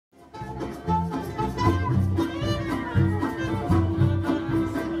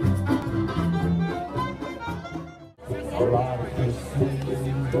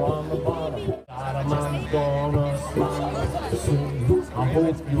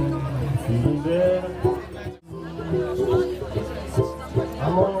feeling better.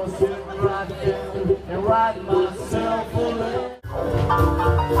 I'm gonna sit right down and write myself a letter.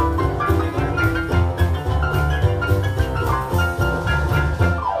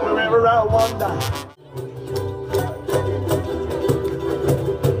 Wherever I wander,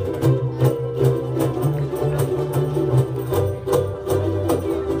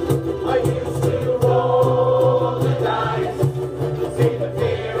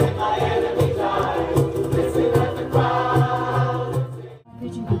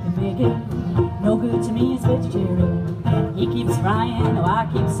 no good to me is vegetarian. He keeps frying, oh I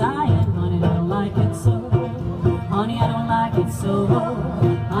keep sighing. Honey, I don't like it so. Honey, I don't like it so.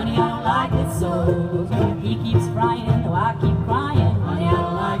 Honey, I don't like it so. He keeps frying, oh I keep crying. Honey, I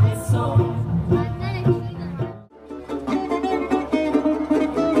don't like it so.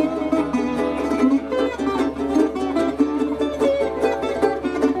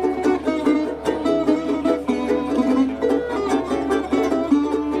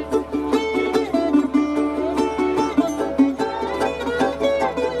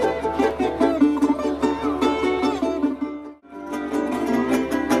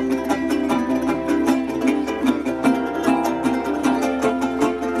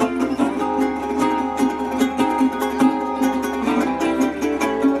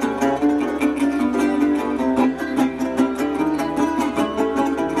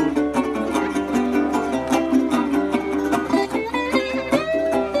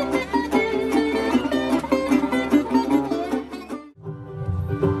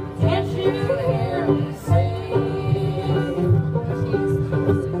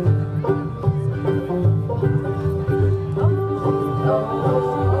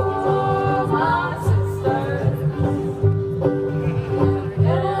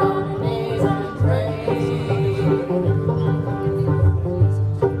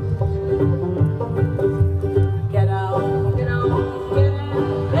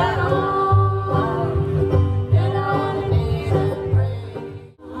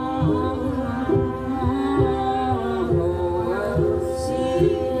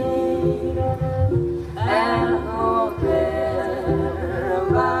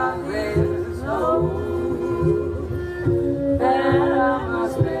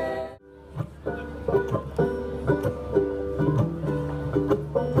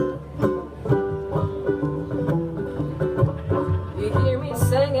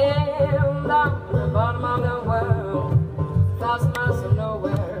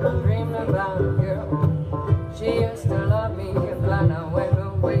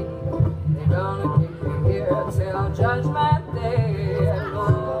 Judgment Day,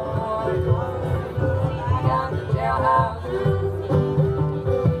 Lord, down the jailhouse.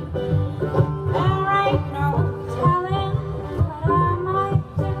 There ain't no telling what I might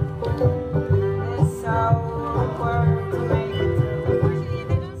do. It's so awkward to make it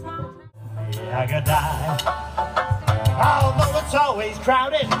through. I could die. Although it's always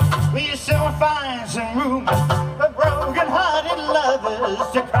crowded, we still find some room for broken-hearted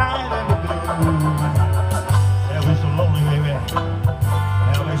lovers to cry in the blue.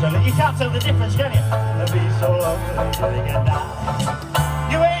 You can't tell the difference, can you? It'll be so lonely till you can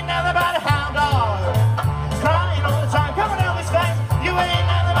die. You ain't nothing but a hound dog, crying all the time. Come on, Elvis face. You ain't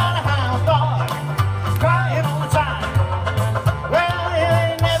nothing but a hound dog, crying all the time. Well, you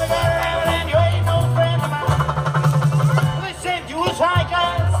ain't never gonna have it, and you ain't no friend of mine. They said you was high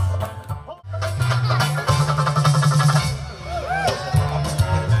class.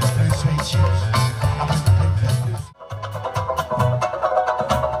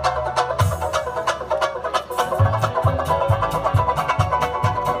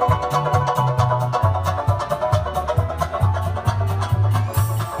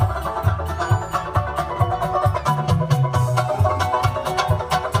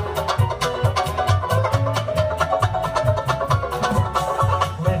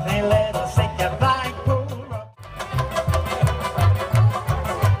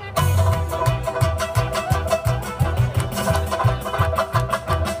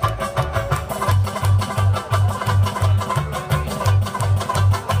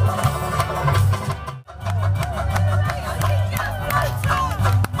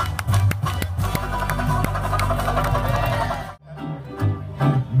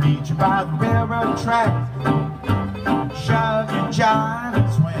 By the railroad track, shove and jive and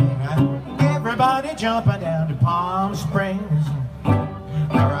swing. Everybody jumping down to Palm Springs,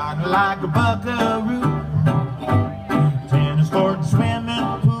 rocking like a buckaroo. Tennis court and swimming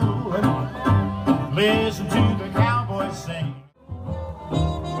pool, listen to the cowboys sing.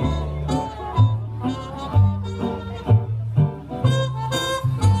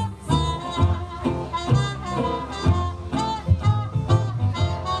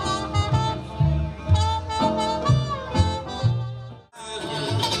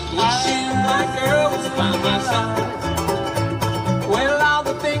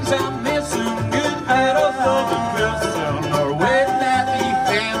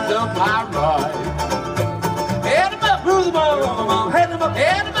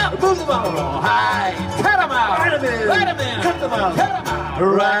 on.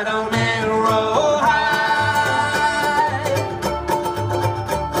 Right on in, roll high.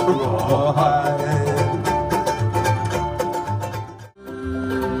 Roll high.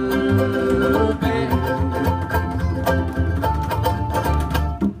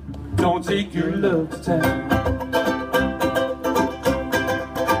 Don't take your love to town.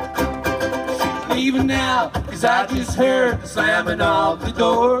 She's leaving now, 'cause I just heard the slamming of the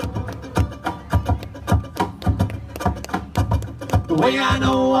door. The way I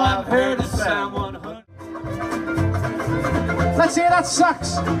know I've heard the sound 100. Let's hear that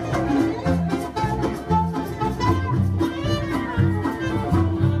sax.